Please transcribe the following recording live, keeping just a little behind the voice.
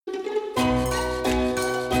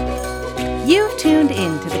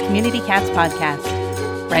Community Cats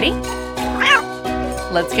podcast. Ready?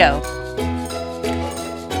 Let's go.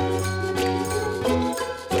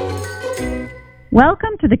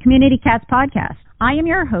 Welcome to the Community Cats podcast. I am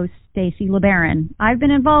your host, Stacy LeBaron. I've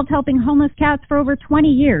been involved helping homeless cats for over 20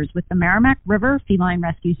 years with the Merrimack River Feline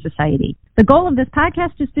Rescue Society. The goal of this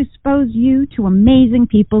podcast is to expose you to amazing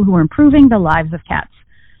people who are improving the lives of cats.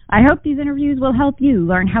 I hope these interviews will help you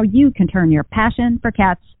learn how you can turn your passion for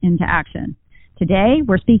cats into action. Today,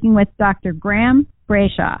 we're speaking with Dr. Graham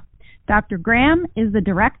Brayshaw. Dr. Graham is the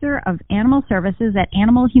Director of Animal Services at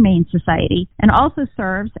Humane Society and also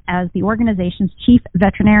serves as the organization's Chief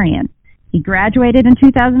Veterinarian. He graduated in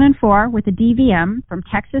 2004 with a DVM from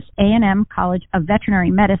Texas A&M College of Veterinary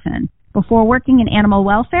Medicine. Before working in animal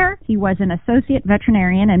welfare, he was an associate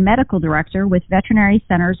veterinarian and medical director with Veterinary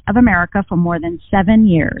Centers of America for more than 7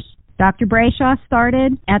 years. Dr. Brayshaw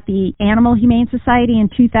started at the Humane Society in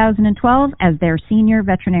 2012 as their senior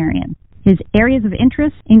veterinarian. His areas of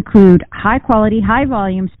interest include high-quality,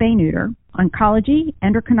 high-volume spay-neuter, oncology,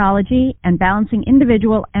 endocrinology, and balancing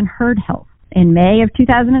individual and herd health. In May of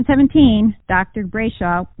 2017, Dr.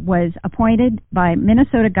 Brayshaw was appointed by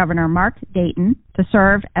Minnesota Governor Mark Dayton to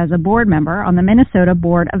serve as a board member on the Minnesota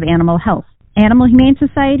Board of Animal Health. Humane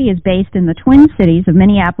Society is based in the Twin Cities of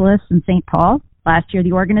Minneapolis and St. Paul. Last year,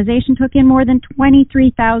 the organization took in more than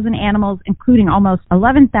 23,000 animals, including almost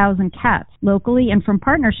 11,000 cats, locally and from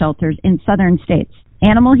partner shelters in southern states.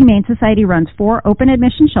 Humane Society runs 4 open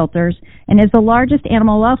admission shelters and is the largest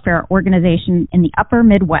animal welfare organization in the upper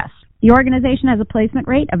Midwest. The organization has a placement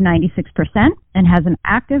rate of 96% and has an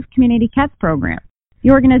active community cats program. The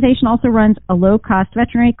organization also runs a low-cost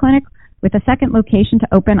veterinary clinic with a second location to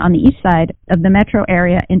open on the east side of the metro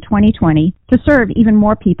area in 2020 to serve even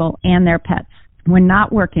more people and their pets. When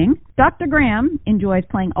not working, Dr. Graham enjoys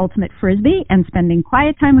playing ultimate frisbee and spending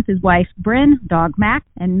quiet time with his wife, Bryn, dog Mac,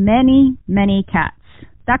 and many, many cats.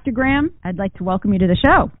 Dr. Graham, I'd like to welcome you to the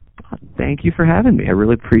show. Thank you for having me. I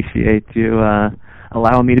really appreciate you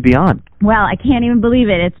allowing me to be on. Well, I can't even believe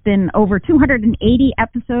it. It's been over 280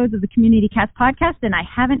 episodes of the Community Cats podcast, and I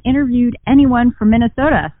haven't interviewed anyone from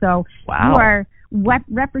Minnesota. So wow. You are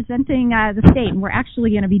representing the state, and we're actually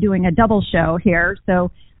going to be doing a double show here. So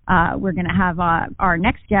we're going to have our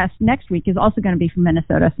next guest next week is also going to be from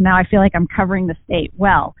Minnesota. So now I feel like I'm covering the state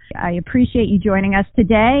well. I appreciate you joining us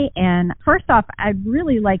today. And first off, I'd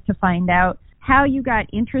really like to find out how you got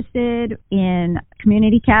interested in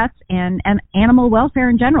community cats and animal welfare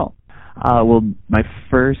in general. Well, my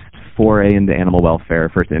first foray into animal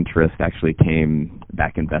welfare, first interest actually came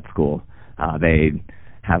back in vet school. They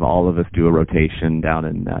have all of us do a rotation down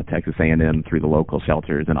in Texas A&M through the local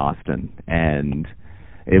shelters in Austin. And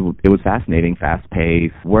it was fascinating,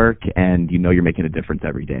 fast-paced work, and you know you're making a difference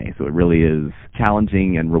every day. So it really is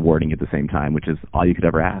challenging and rewarding at the same time, which is all you could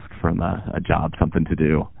ever ask from a job, something to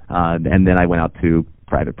do. And then I went out to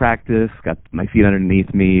private practice, got my feet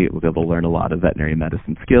underneath me, was able to learn a lot of veterinary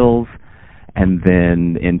medicine skills. And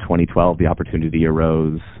then in 2012, the opportunity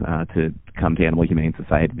arose to come to Humane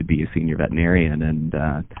Society to be a senior veterinarian,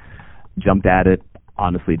 and jumped at it.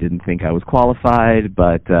 Honestly, didn't think I was qualified,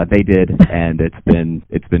 but they did, and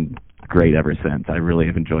it's been great ever since. I really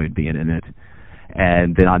have enjoyed being in it.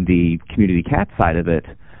 And then on the community cat side of it,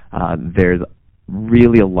 there's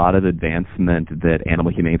really a lot of advancement that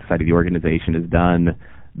Humane Society, the organization, has done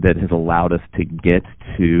that has allowed us to get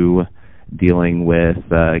to dealing with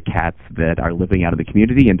cats that are living out in the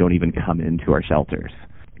community and don't even come into our shelters.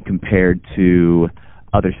 Compared to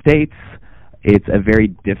other states, it's a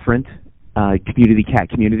very different community cat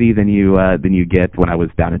community than you get when I was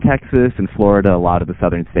down in Texas and Florida, a lot of the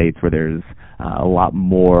southern states where there's a lot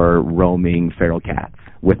more roaming feral cats.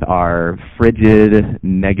 With our frigid,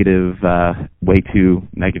 negative, way too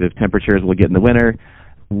negative temperatures we'll get in the winter,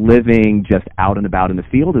 living just out and about in the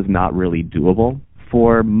field is not really doable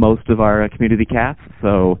for most of our community cats.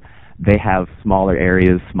 So they have smaller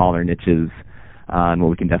areas, smaller niches. And what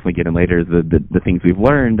we can definitely get in later is the things we've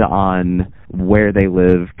learned on where they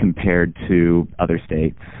live compared to other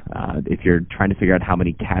states. If you're trying to figure out how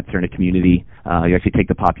many cats are in a community, you actually take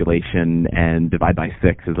the population and divide by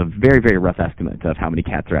 6 is a very, very rough estimate of how many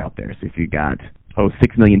cats are out there. So if you've got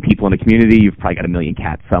 6 million people in a community, you've probably got 1 million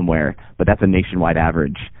cats somewhere, but that's a nationwide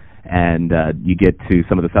average. And you get to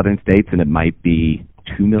some of the southern states and it might be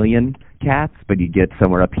 2 million cats, but you get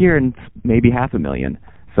somewhere up here and it's maybe 500,000.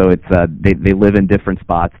 So it's they live in different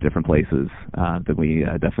spots, different places that we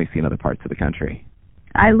definitely see in other parts of the country.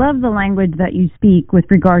 I love the language that you speak with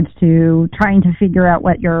regards to trying to figure out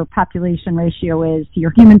what your population ratio is to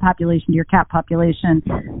your human population, to your cat population.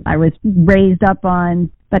 I was raised up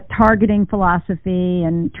on the targeting philosophy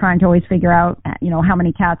and trying to always figure out, how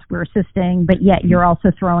many cats we're assisting, but yet you're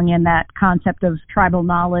also throwing in that concept of tribal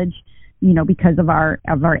knowledge, because of our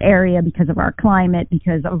area, because of our climate,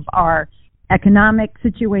 because of our economic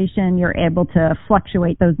situation. You're able to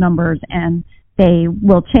fluctuate those numbers, and they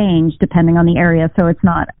will change depending on the area. So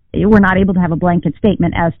we're not able to have a blanket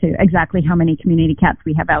statement as to exactly how many community cats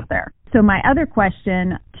we have out there. So my other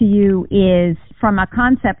question to you is, from a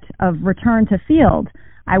concept of return to field,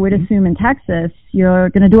 I would assume in Texas you're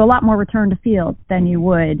going to do a lot more return to field than you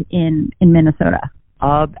would in Minnesota.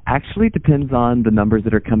 Actually, it depends on the numbers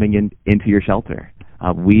that are coming into your shelter.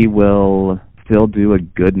 We will still do a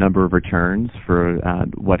good number of returns for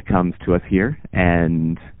what comes to us here,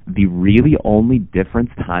 and the really only difference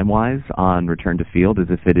time-wise on return to field is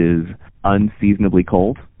if it is unseasonably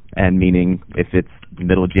cold, and meaning if it's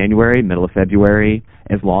middle of January, middle of February,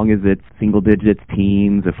 as long as it's single digits,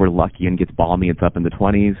 teens, if we're lucky and gets balmy, it's up in the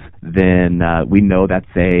 20s, then we know that's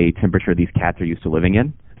a temperature these cats are used to living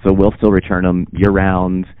in. So we'll still return them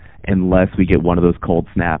year-round unless we get one of those cold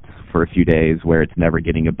snaps for a few days where it's never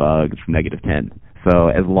getting above from -10. So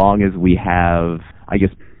as long as we have, I guess,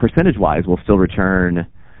 percentage-wise, we'll still return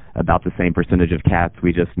about the same percentage of cats.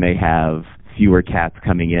 We just may have fewer cats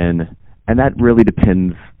coming in, and that really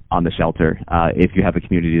depends on the shelter. If you have a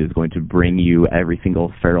community that's going to bring you every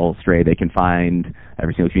single feral stray they can find,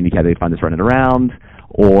 every single community cat they find that's running around,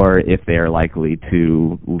 or if they're likely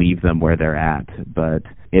to leave them where they're at. But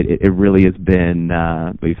it really has been,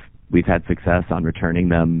 we've had success on returning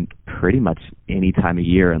them pretty much any time of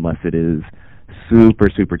year unless it is super,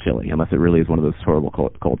 super chilly, unless it really is one of those horrible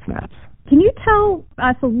cold snaps. Can you tell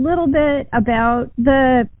us a little bit about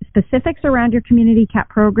the specifics around your community cat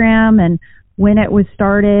program and when it was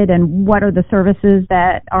started and what are the services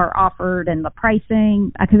that are offered and the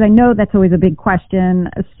pricing? Because I know that's always a big question.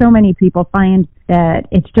 So many people find that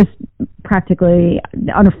it's just practically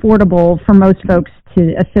unaffordable for most folks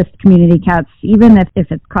to assist community cats, even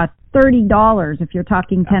if it costs $30. If you're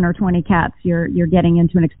talking 10 or 20 cats, you're getting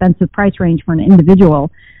into an expensive price range for an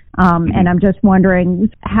individual. And I'm just wondering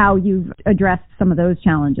how you've addressed some of those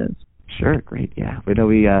challenges. Sure, great, yeah.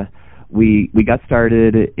 We got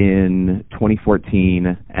started in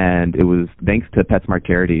 2014, and it was thanks to PetSmart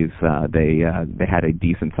Charities. They had a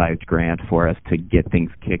decent-sized grant for us to get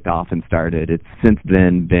things kicked off and started. It's since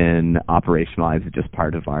then been operationalized as just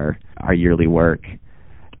part of our yearly work.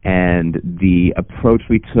 And the approach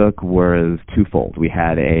we took was twofold. We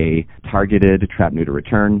had a targeted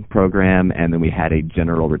trap-neuter-return program, and then we had a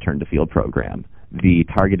general return-to-field program. The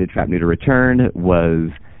targeted trap-neuter-return was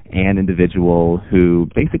an individual who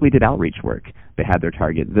basically did outreach work. They had their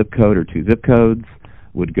target zip code or 2 zip codes,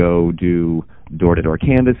 would go do door-to-door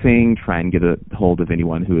canvassing, try and get a hold of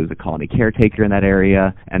anyone who is a colony caretaker in that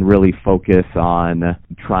area, and really focus on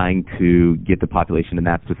trying to get the population in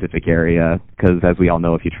that specific area. Because as we all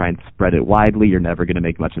know, if you try and spread it widely, you're never going to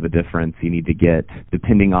make much of a difference. You need to get,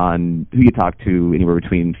 depending on who you talk to, anywhere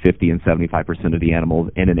between 50 and 75% of the animals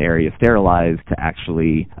in an area sterilized to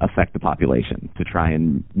actually affect the population, to try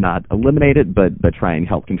and not eliminate it, but try and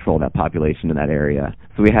help control that population in that area.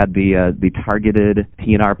 So we had the targeted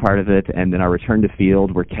TNR part of it, and then our return to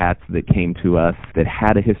field were cats that came to us that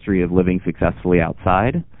had a history of living successfully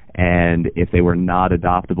outside, and if they were not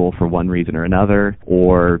adoptable for one reason or another,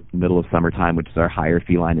 or middle of summertime, which is our higher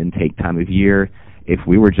feline intake time of year, if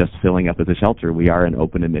we were just filling up as a shelter, we are an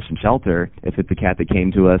open admission shelter. If it's a cat that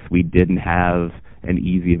came to us, we didn't have an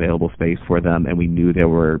easy available space for them, and we knew they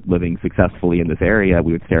were living successfully in this area,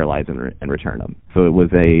 we would sterilize and return them. So it was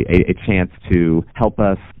a chance to help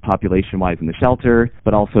us population-wise in the shelter,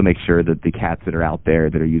 but also make sure that the cats that are out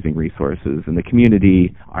there that are using resources in the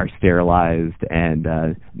community are sterilized and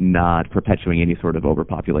not perpetuating any sort of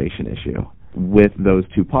overpopulation issue. With those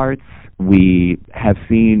two parts, we have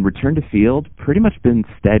seen return to field pretty much been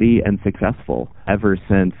steady and successful ever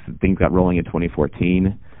since things got rolling in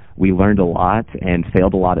 2014. We learned a lot and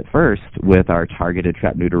failed a lot at first with our targeted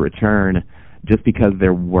trap-neuter-return just because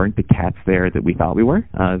there weren't the cats there that we thought we were.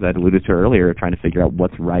 As I alluded to earlier, trying to figure out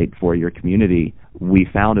what's right for your community, we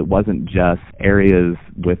found it wasn't just areas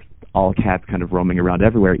with all cats kind of roaming around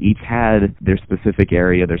everywhere, each had their specific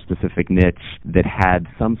area, their specific niche that had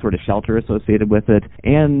some sort of shelter associated with it,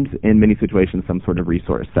 and in many situations some sort of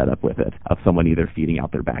resource set up with it, of someone either feeding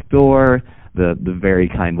out their back door, the very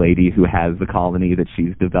kind lady who has the colony that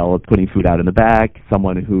she's developed putting food out in the back,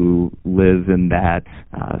 someone who lives in that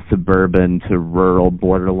suburban to rural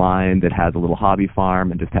borderline that has a little hobby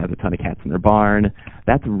farm and just has a ton of cats in their barn.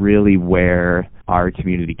 That's really where our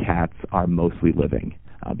community cats are mostly living.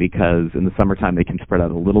 Because in the summertime they can spread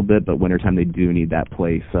out a little bit, but wintertime they do need that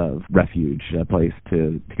place of refuge, a place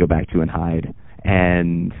to go back to and hide.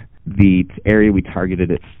 And the area we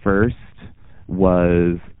targeted at first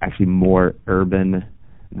was actually more urban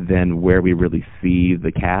than where we really see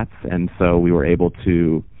the cats, and so we were able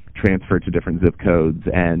to transfer to different zip codes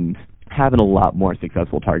and having a lot more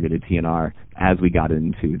successful targeted TNR as we got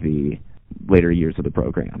into the later years of the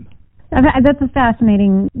program. That's a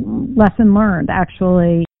fascinating lesson learned,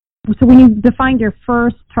 actually. So when you defined your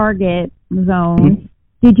first target zone,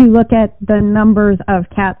 did you look at the numbers of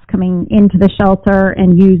cats coming into the shelter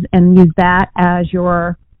and use that as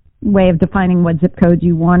your way of defining what zip codes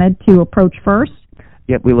you wanted to approach first?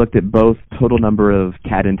 Yep, we looked at both total number of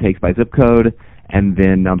cat intakes by zip code and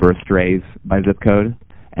then number of strays by zip code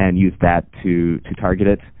and used that to target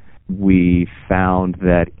it. We found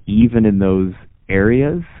that even in those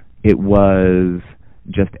areas, it was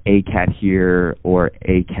just a cat here or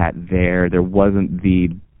a cat there. There wasn't the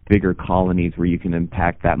bigger colonies where you can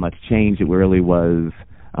impact that much change. It really was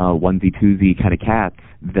onesie, twosie kind of cats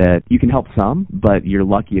that you can help some, but you're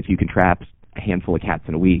lucky if you can trap a handful of cats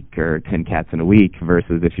in a week or 10 cats in a week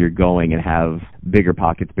versus if you're going and have bigger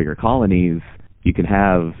pockets, bigger colonies, you can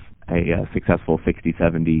have a successful 60,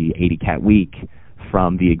 70, 80 cat week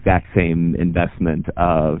from the exact same investment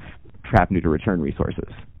of trap, neuter, return resources.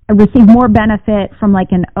 I receive more benefit from like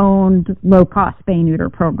an owned low-cost spay-neuter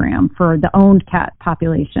program for the owned cat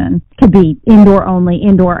population. Could be indoor only,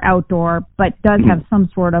 indoor, outdoor, but does have some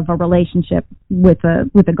sort of a relationship with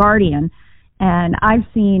a guardian. And I've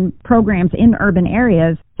seen programs in urban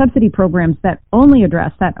areas, subsidy programs that only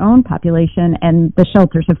address that owned population, and the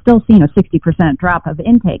shelters have still seen a 60% drop of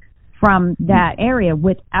intakes from that area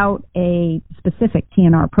without a specific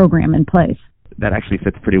TNR program in place. That actually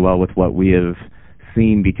fits pretty well with what we have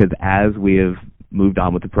seen, because as we have moved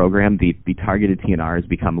on with the program, the targeted TNR has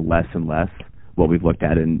become less and less what we've looked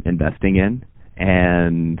at in investing in,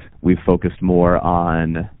 and we've focused more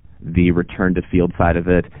on the return to field side of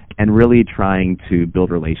it and really trying to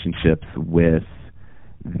build relationships with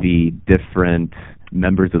the different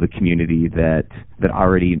members of the community that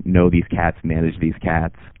already know these cats, manage these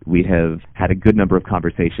cats. We have had a good number of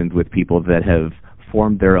conversations with people that have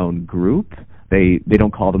formed their own group. They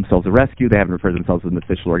don't call themselves a rescue. They haven't referred themselves as an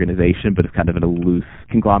official organization, but it's kind of in a loose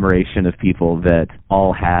conglomeration of people that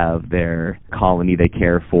all have their colony they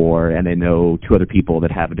care for, and they know two other people that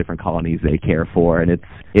have different colonies they care for. And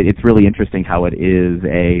it's really interesting how it is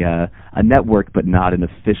a network, but not an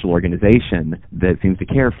official organization that seems to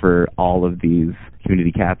care for all of these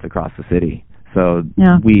community cats across the city. So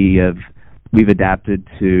yeah. We've adapted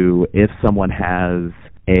to, if someone has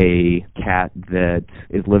a cat that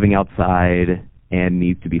is living outside and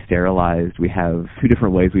needs to be sterilized, we have two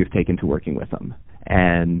different ways we've taken to working with them.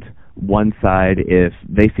 And one side, if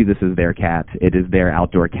they see this as their cat, it is their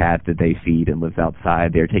outdoor cat that they feed and lives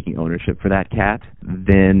outside, they're taking ownership for that cat,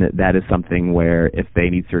 then that is something where if they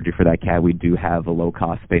need surgery for that cat, we do have a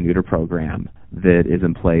low-cost spay-neuter program that is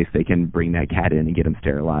in place. They can bring that cat in and get them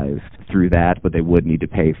sterilized through that, but they would need to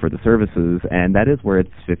pay for the services, and that is where it's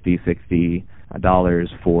 $50, $60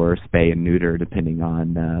 for spay and neuter, depending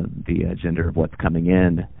on the gender of what's coming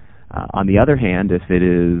in. On the other hand, if it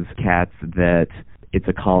is cats that it's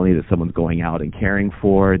a colony that someone's going out and caring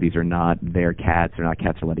for, these are not their cats, they're not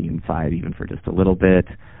cats they're letting inside even for just a little bit,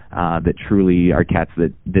 that truly are cats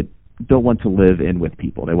that don't want to live in with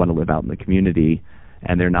people. They want to live out in the community,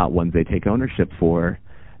 and they're not ones they take ownership for,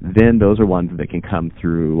 then those are ones that can come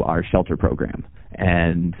through our shelter program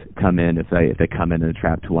and come in. If they come in and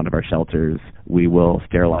trap to one of our shelters, we will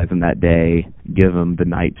sterilize them that day, give them the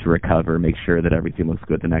night to recover, make sure that everything looks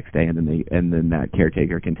good the next day, and then that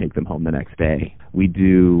caretaker can take them home the next day. We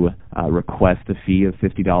do request a fee of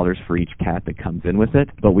 $50 for each cat that comes in with it,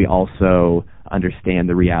 but we also understand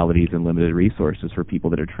the realities and limited resources for people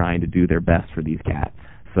that are trying to do their best for these cats.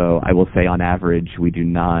 So I will say on average we do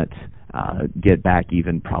not get back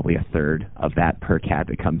even probably a third of that per cat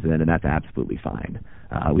that comes in, and that's absolutely fine.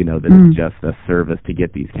 We know that it's just a service to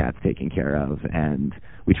get these cats taken care of, and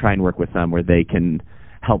we try and work with them where they can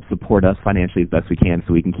help support us financially as best we can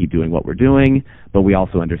so we can keep doing what we're doing, but we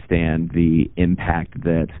also understand the impact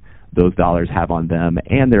that those dollars have on them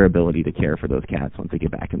and their ability to care for those cats once they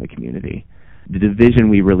get back in the community. The division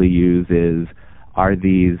we really use is, are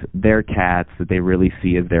these their cats that they really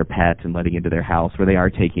see as their pet and letting into their house, where they are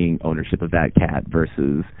taking ownership of that cat,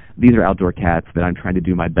 versus these are outdoor cats that I'm trying to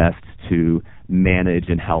do my best to manage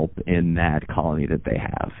and help in that colony that they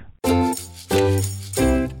have.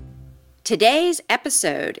 Today's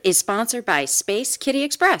episode is sponsored by Space Kitty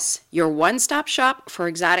Express, your one-stop shop for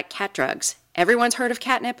exotic cat drugs. Everyone's heard of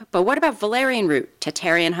catnip, but what about valerian root,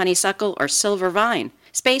 Tatarian honeysuckle, or silver vine?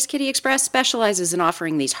 Space Kitty Express specializes in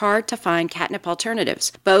offering these hard-to-find catnip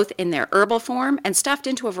alternatives, both in their herbal form and stuffed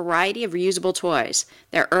into a variety of reusable toys.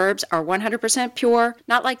 Their herbs are 100% pure,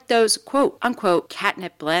 not like those quote-unquote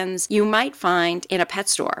catnip blends you might find in a pet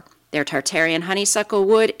store. Their Tartarian honeysuckle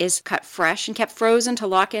wood is cut fresh and kept frozen to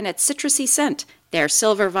lock in its citrusy scent. Their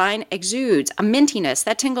silver vine exudes a mintiness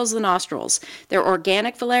that tingles the nostrils. Their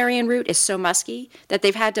organic valerian root is so musky that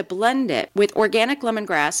they've had to blend it with organic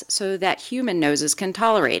lemongrass so that human noses can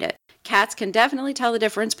tolerate it. Cats can definitely tell the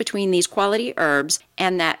difference between these quality herbs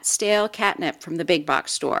and that stale catnip from the big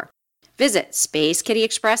box store. Visit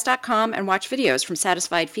SpaceKittyExpress.com and watch videos from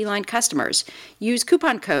satisfied feline customers. Use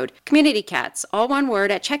coupon code CommunityCats, all one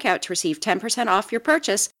word, at checkout to receive 10% off your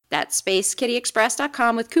purchase. That's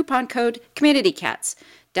SpaceKittyExpress.com with coupon code CommunityCats.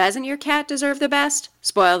 Doesn't your cat deserve the best?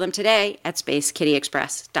 Spoil them today at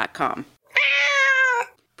SpaceKittyExpress.com.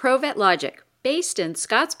 ProVet Logic, based in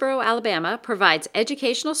Scottsboro, Alabama, provides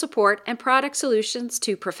educational support and product solutions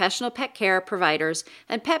to professional pet care providers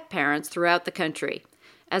and pet parents throughout the country.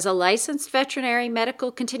 As a licensed veterinary medical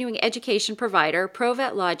continuing education provider,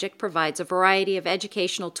 ProVet Logic provides a variety of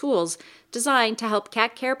educational tools designed to help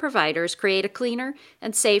cat care providers create a cleaner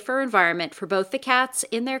and safer environment for both the cats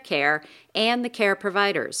in their care and the care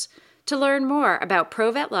providers. To learn more about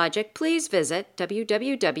ProVet Logic, please visit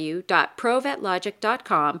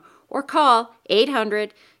www.provetlogic.com or call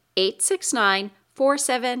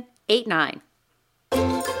 800-869-4789.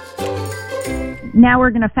 Now we're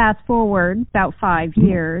going to fast forward about 5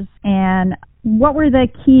 years, and what were the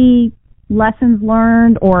key lessons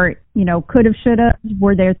learned, or, could have, should have?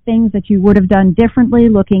 Were there things that you would have done differently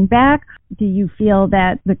looking back? Do you feel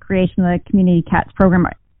that the creation of the Community Cats program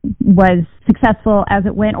was successful as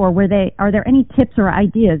it went, or are there any tips or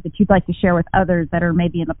ideas that you'd like to share with others that are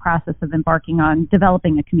maybe in the process of embarking on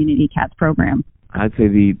developing a Community Cats program? I'd say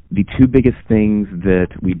the two biggest things that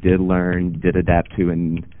we did learn, did adapt to,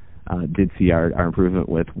 and did see our improvement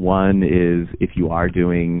with. One is, if you are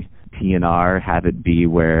doing TNR, have it be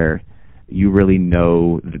where you really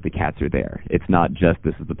know that the cats are there. It's not just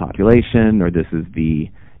this is the population or this is the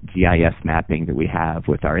GIS mapping that we have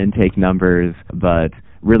with our intake numbers, but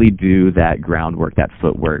really do that groundwork, that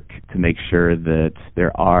footwork, to make sure that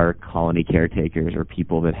there are colony caretakers or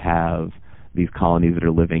people that have these colonies that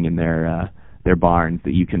are living in their barns,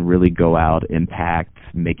 that you can really go out, impact,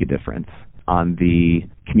 make a difference. On the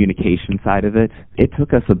communication side of it, it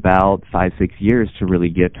took us about 5-6 years to really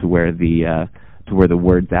get to where the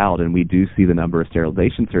word's out, and we do see the number of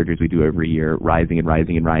sterilization surgeries we do every year rising and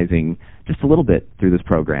rising and rising just a little bit through this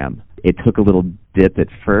program. It took a little dip at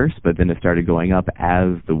first, but then it started going up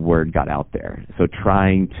as the word got out there. So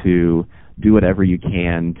trying to do whatever you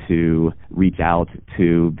can to reach out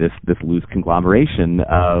to this loose conglomeration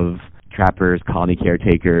of trappers, colony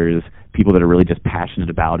caretakers, people that are really just passionate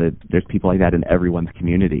about it. There's people like that in everyone's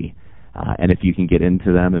community. And if you can get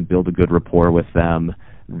into them and build a good rapport with them,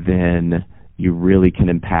 then you really can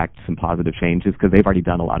impact some positive changes, because they've already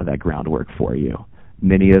done a lot of that groundwork for you.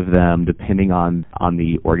 Many of them, depending on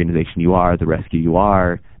the organization you are, the rescue you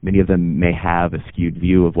are, many of them may have a skewed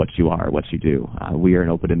view of what you are, what you do. We are an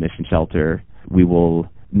open admission shelter. We will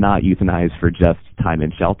not euthanize for just time in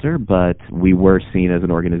shelter, but we were seen as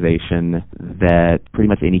an organization that pretty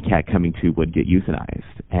much any cat coming to would get euthanized.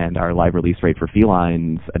 And our live release rate for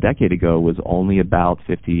felines a decade ago was only about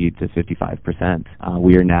 50 to 55%.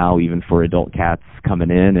 We are now, even for adult cats,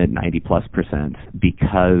 coming in at 90+%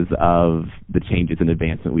 because of the changes in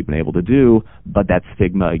advancement we've been able to do. But that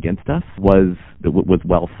stigma against us was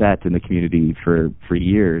well set in the community for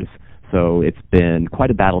years. So it's been quite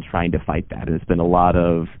a battle trying to fight that. And it's been a lot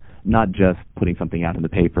of not just putting something out in the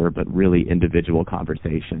paper, but really individual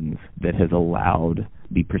conversations that has allowed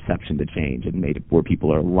the perception to change and made it where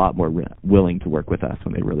people are a lot more willing to work with us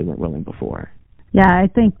when they really weren't willing before. Yeah, I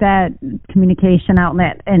think that communication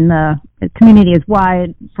outlet in the community is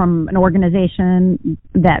wide, from an organization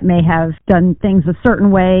that may have done things a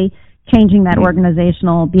certain way. Changing that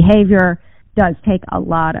organizational behavior does take a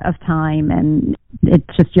lot of time, and it's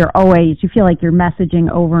just you feel like you're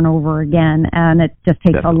messaging over and over again, and it just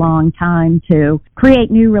takes Definitely. a long time to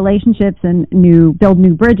create new relationships and build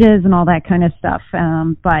new bridges and all that kind of stuff.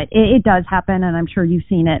 But it does happen, and I'm sure you've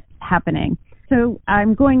seen it happening. So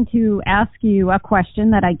I'm going to ask you a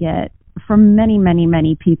question that I get from many, many,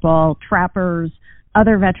 many people, trappers,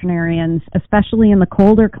 other veterinarians, especially in the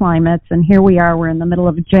colder climates. And here we are, we're in the middle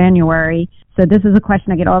of January. So this is a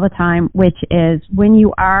question I get all the time, which is when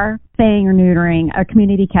you are spaying or neutering a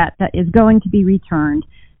community cat that is going to be returned,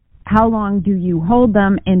 how long do you hold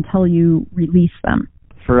them until you release them?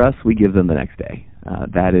 For us, we give them the next day.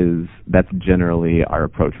 That's generally our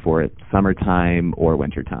approach for it, summertime or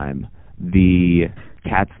wintertime. The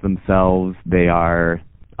cats themselves, they are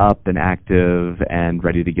up and active and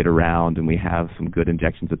ready to get around, and we have some good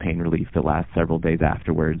injections of pain relief that last several days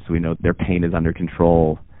afterwards, so we know their pain is under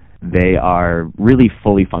control. They are really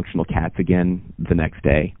fully functional cats again the next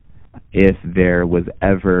day. If there was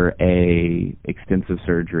ever a extensive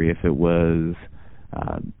surgery, if it was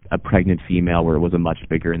a pregnant female where it was a much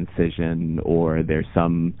bigger incision, or there's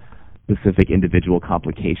some specific individual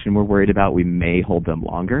complication we're worried about, we may hold them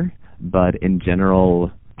longer. But in general,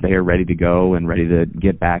 they are ready to go and ready to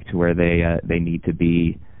get back to where they need to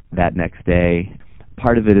be that next day.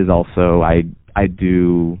 Part of it is also I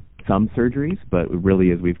do some surgeries, but it really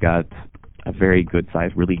is we've got a very good size,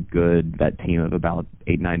 really good vet team of about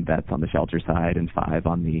 8-9 vets on the shelter side and 5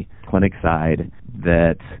 on the clinic side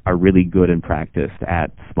that are really good and practiced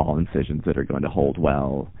at small incisions that are going to hold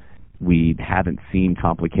well. We haven't seen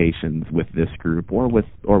complications with this group or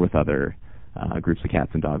with other groups of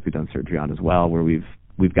cats and dogs we've done surgery on as well, where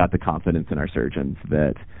we've got the confidence in our surgeons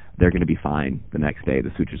that they're going to be fine the next day.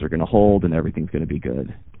 The sutures are going to hold and everything's going to be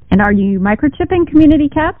good. And are you microchipping community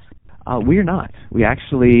cats? We are not. We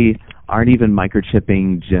actually aren't even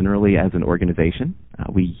microchipping generally as an organization.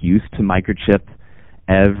 We used to microchip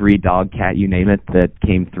every dog, cat, you name it, that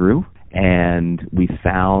came through. And we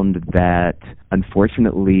found that,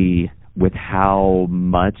 unfortunately, with how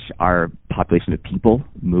much our population of people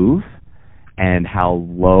move and how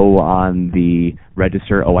low on the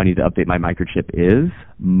register, I need to update my microchip is,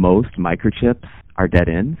 most microchips are dead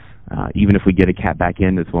ends. Even if we get a cat back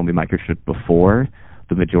in that's one we microchipped before,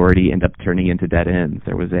 the majority end up turning into dead ends.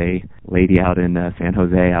 There was a lady out in San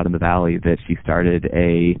Jose, out in the valley, that she started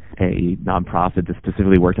a nonprofit that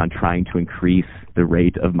specifically worked on trying to increase the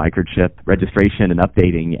rate of microchip registration and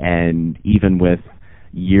updating, and even with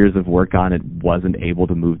years of work on it, wasn't able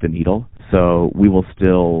to move the needle. So we will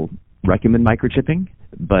still recommend microchipping,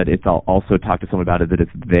 but it's also talk to someone about it, that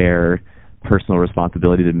it's their personal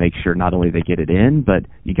responsibility to make sure not only they get it in, but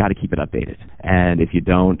you got to keep it updated. And if you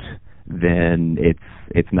don't, then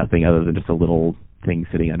it's nothing other than just a little thing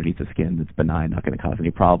sitting underneath the skin that's benign, not going to cause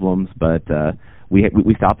any problems. But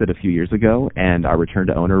we stopped it a few years ago, and our return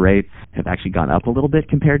to owner rates have actually gone up a little bit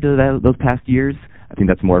compared to those past years. I think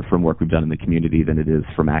that's more from work we've done in the community than it is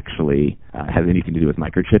from actually has anything to do with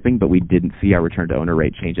microchipping. But we didn't see our return to owner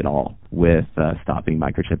rate change at all with stopping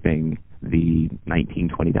microchipping the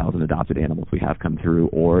 20,000 adopted animals we have come through,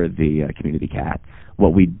 or the community cats.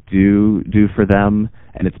 What we do for them,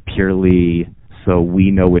 and it's purely so we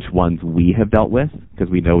know which ones we have dealt with, because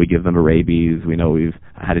we know we give them a rabies, we know we've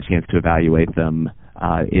had a chance to evaluate them,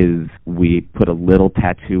 is we put a little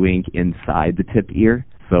tattoo ink inside the tipped ear.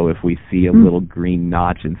 So if we see a little green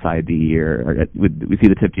notch inside the ear, or we see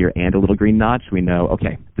the tipped ear and a little green notch, we know,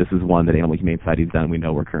 okay, this is one that Animal Humane Society's done. We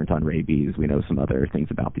know we're current on rabies. We know some other things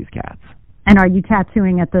about these cats. And are you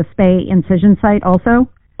tattooing at the spay incision site also?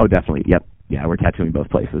 Oh, definitely. Yep. Yeah, we're tattooing both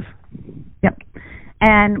places. Yep.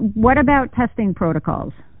 And what about testing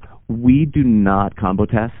protocols? We do not combo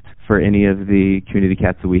test for any of the community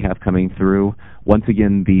cats that we have coming through. Once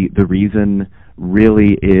again, the reason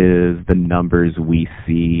really is the numbers we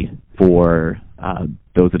see for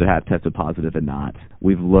those that have tested positive and not.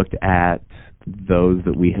 We've looked at those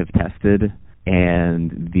that we have tested,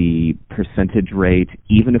 and the percentage rate,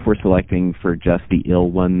 even if we're selecting for just the ill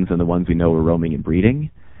ones and the ones we know are roaming and breeding,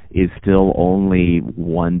 is still only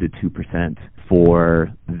 1 to 2%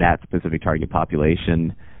 for that specific target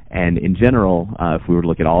population. And in general, if we were to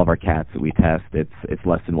look at all of our cats that we test, it's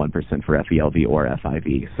less than 1% for FELV or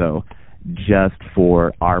FIV. So just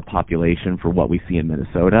for our population, for what we see in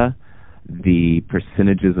Minnesota, the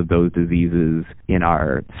percentages of those diseases in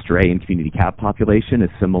our stray and community cat population is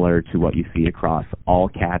similar to what you see across all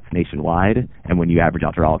cats nationwide. And when you average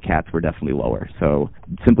out for all cats, we're definitely lower. So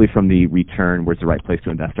simply from the return, where's the right place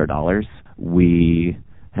to invest our dollars, we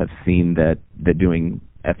have seen that doing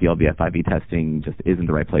FELV, FIV testing just isn't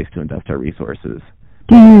the right place to invest our resources.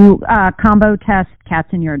 Do you combo test cats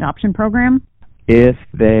in your adoption program? If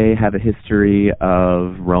they have a history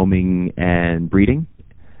of roaming and breeding,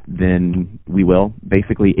 then we will.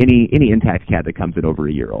 Basically, any intact cat that comes in over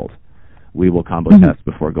a year old, we will combo test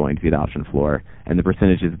before going to the adoption floor. And the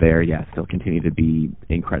percentages there, yes, still continue to be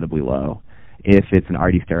incredibly low. If it's an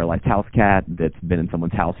already sterilized house cat that's been in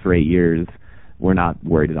someone's house for 8 years, we're not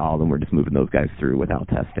worried at all, and we're just moving those guys through without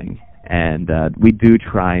testing. And we do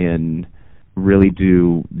try and really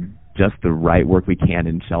do just the right work we can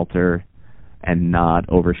in shelter and not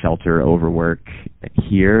over-shelter, overwork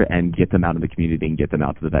here, and get them out in the community and get them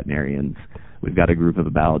out to the veterinarians. We've got a group of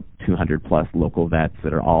about 200-plus local vets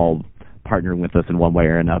that are all partnering with us in one way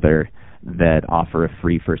or another that offer a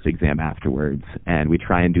free first exam afterwards. And we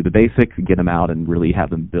try and do the basics, get them out, and really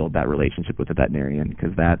have them build that relationship with the veterinarian,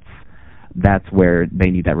 because that's where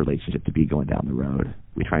they need that relationship to be going down the road.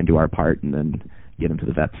 We try and do our part and then get them to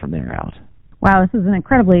the vets from there out. Wow, this is an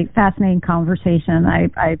incredibly fascinating conversation.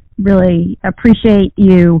 I really appreciate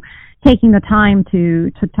you taking the time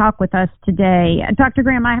to talk with us today. Dr.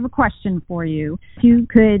 Graham, I have a question for you. If you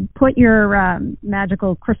could put your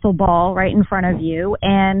magical crystal ball right in front of you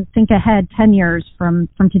and think ahead 10 years from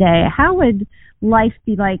today, how would life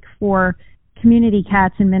be like for community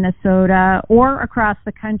cats in Minnesota or across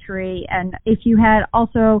the country? And if you had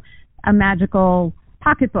also a magical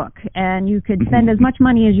pocketbook and you could spend as much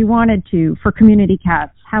money as you wanted to for community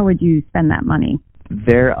cats, how would you spend that money?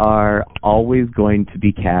 There are always going to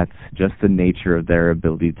be cats, just the nature of their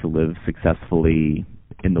ability to live successfully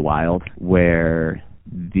in the wild, where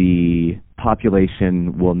the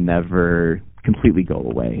population will never completely go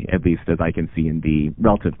away, at least as I can see in the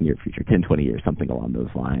relative near future, 10, 20 years, something along those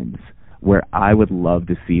lines. Where I would love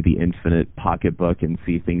to see the infinite pocketbook and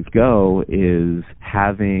see things go is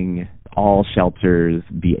having all shelters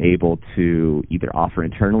be able to either offer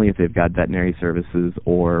internally if they've got veterinary services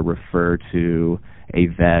or refer to a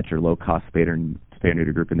vet or low-cost spay and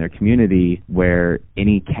neuter group in their community where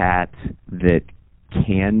any cat that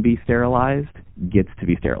can be sterilized gets to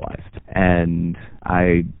be sterilized. And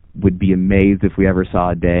I would be amazed if we ever saw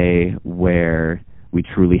a day where we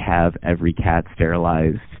truly have every cat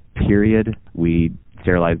sterilized, period. We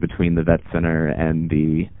sterilize between the vet center and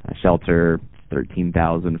the shelter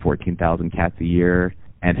 13,000, 14,000 cats a year,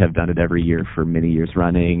 and have done it every year for many years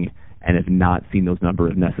running, and have not seen those number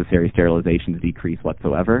of necessary sterilizations decrease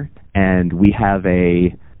whatsoever. And we have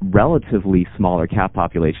a relatively smaller cat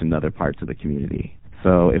population in other parts of the community.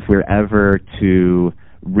 So if we're ever to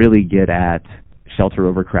really get at shelter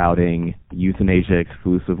overcrowding, euthanasia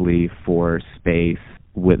exclusively for space,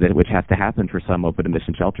 which has to happen for some open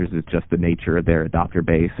admission shelters, is just the nature of their adopter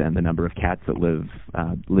base and the number of cats that live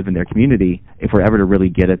in their community. If we're ever to really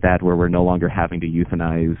get at that, where we're no longer having to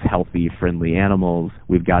euthanize healthy, friendly animals,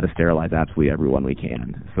 we've got to sterilize absolutely everyone we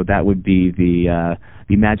can. So that would be the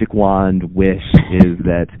magic wand wish, is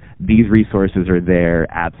that these resources are there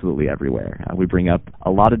absolutely everywhere. We bring up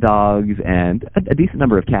a lot of dogs and a decent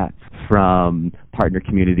number of cats from partner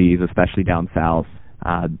communities, especially down south.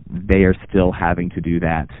 They are still having to do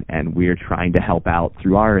that, and we're trying to help out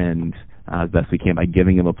through our end as best we can by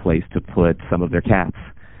giving them a place to put some of their cats.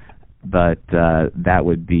 But that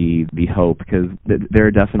would be the hope, because there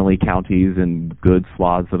are definitely counties and good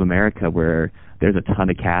swaths of America where there's a ton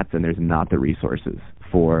of cats and there's not the resources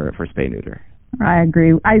for spay-neuter. I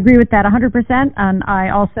agree. I agree with that 100%, and I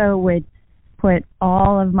also would put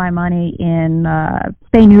all of my money in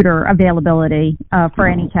spay-neuter availability for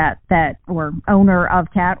any cat that, or owner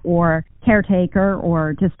of cat or caretaker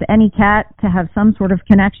or just any cat, to have some sort of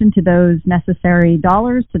connection to those necessary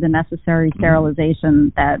dollars, to the necessary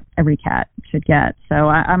sterilization that every cat should get. So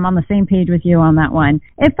I'm on the same page with you on that one.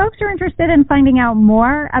 If folks are interested in finding out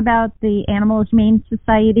more about the Animal Humane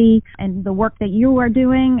Society and the work that you are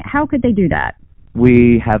doing, how could they do that?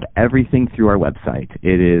 We have everything through our website.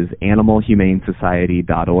 It is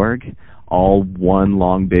animalhumanesociety.org, all one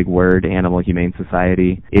long big word, Animal Humane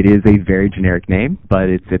Society. It is a very generic name, but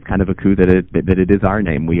it's kind of a coup that it is our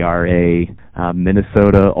name. We are a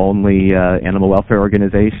Minnesota-only animal welfare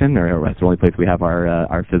organization, or that's the only place we have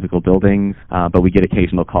our physical buildings, but we get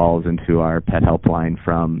occasional calls into our pet helpline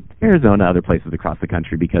from Arizona, other places across the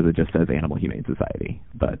country, because it just says Animal Humane Society.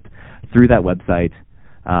 But through that website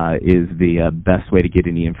is the best way to get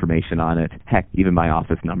any information on it. Heck, even my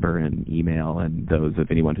office number and email, and those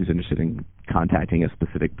of anyone who's interested in contacting a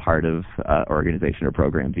specific part of organization or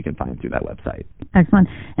programs, you can find through that website. Excellent.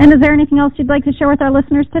 And is there anything else you'd like to share with our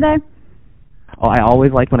listeners today? Oh, I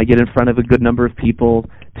always like when I get in front of a good number of people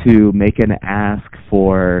to make an ask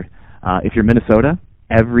for, if you're Minnesota,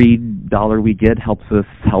 every dollar we get helps us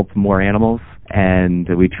help more animals, and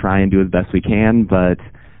we try and do as best we can, but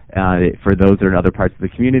For those that are in other parts of the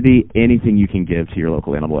community, anything you can give to your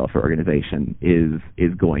local animal welfare organization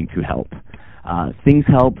is going to help. Things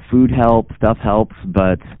help, food helps, stuff helps,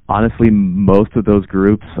 but honestly, most of those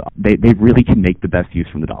groups, they really can make the best use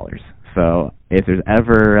from the dollars. So if there's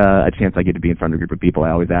ever a chance I get to be in front of a group of people, I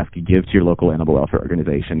always ask you, give to your local animal welfare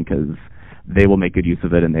organization, because they will make good use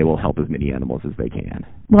of it and they will help as many animals as they can.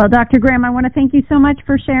 Well, Dr. Graham, I want to thank you so much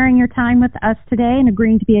for sharing your time with us today and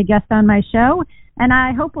agreeing to be a guest on my show. And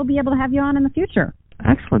I hope we'll be able to have you on in the future.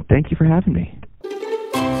 Excellent. Thank you for having me.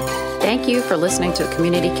 Thank you for listening to the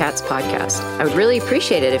Community Cats podcast. I would really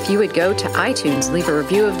appreciate it if you would go to iTunes, leave a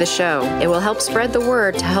review of the show. It will help spread the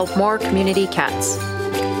word to help more community cats.